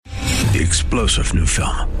The explosive new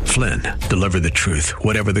film, Flynn, Deliver the Truth,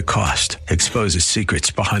 Whatever the Cost, exposes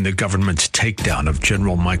secrets behind the government's takedown of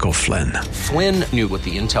General Michael Flynn. Flynn knew what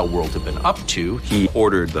the intel world had been up to. He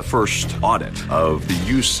ordered the first audit of the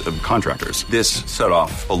use of contractors. This set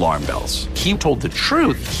off alarm bells. He told the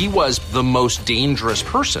truth. He was the most dangerous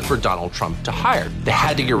person for Donald Trump to hire. They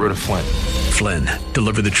had to get rid of Flynn. Flynn,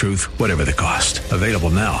 Deliver the Truth, Whatever the Cost. Available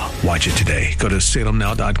now. Watch it today. Go to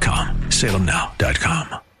salemnow.com.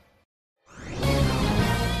 salemnow.com.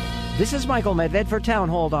 This is Michael Medved for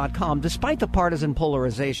townhall.com. Despite the partisan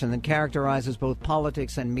polarization that characterizes both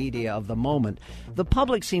politics and media of the moment, the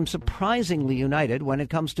public seems surprisingly united when it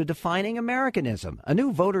comes to defining Americanism. A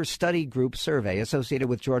new voter study group survey associated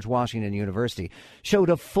with George Washington University showed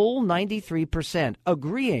a full 93%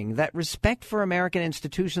 agreeing that respect for American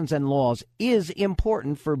institutions and laws is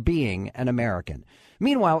important for being an American.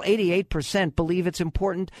 Meanwhile, 88% believe it's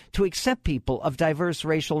important to accept people of diverse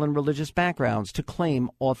racial and religious backgrounds to claim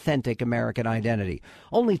authentic American identity.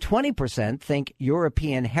 Only 20% think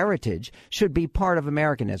European heritage should be part of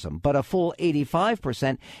Americanism, but a full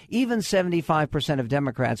 85%, even 75% of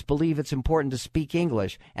Democrats believe it's important to speak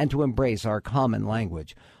English and to embrace our common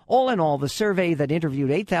language. All in all, the survey that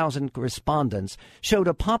interviewed 8,000 respondents showed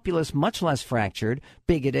a populace much less fractured,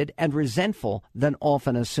 bigoted, and resentful than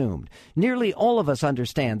often assumed. Nearly all of us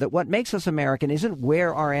understand that what makes us American isn't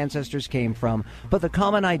where our ancestors came from, but the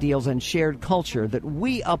common ideals and shared culture that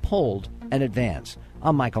we uphold and advance.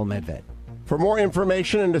 I'm Michael Medved. For more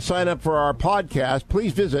information and to sign up for our podcast,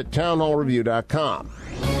 please visit townhallreview.com.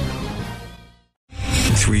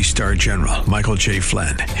 Three-star General Michael J.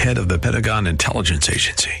 Flynn, head of the Pentagon Intelligence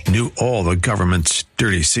Agency, knew all the government's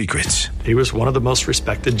dirty secrets. He was one of the most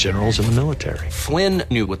respected generals in the military. Flynn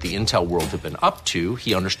knew what the intel world had been up to.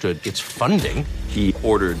 He understood its funding. He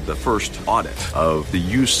ordered the first audit of the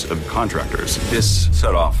use of contractors. This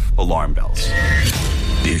set off alarm bells.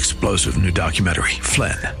 The explosive new documentary,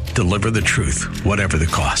 Flynn, Deliver the Truth, Whatever the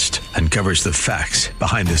Cost, uncovers the facts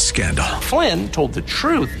behind this scandal. Flynn told the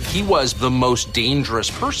truth. He was the most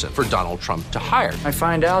dangerous person for Donald Trump to hire. I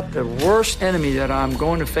find out the worst enemy that I'm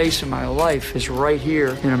going to face in my life is right here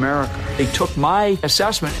in America. They took my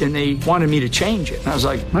assessment and they wanted me to change it. And I was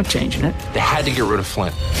like, I'm not changing it. They had to get rid of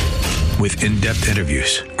Flynn. With in-depth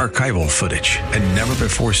interviews, archival footage, and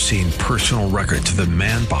never-before-seen personal records of the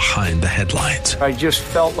man behind the headlines. I just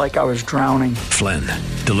felt like I was drowning. Flynn,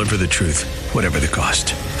 Deliver the Truth, Whatever the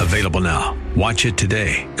Cost. Available now. Watch it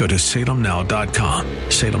today. Go to salemnow.com.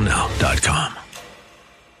 salemnow.com.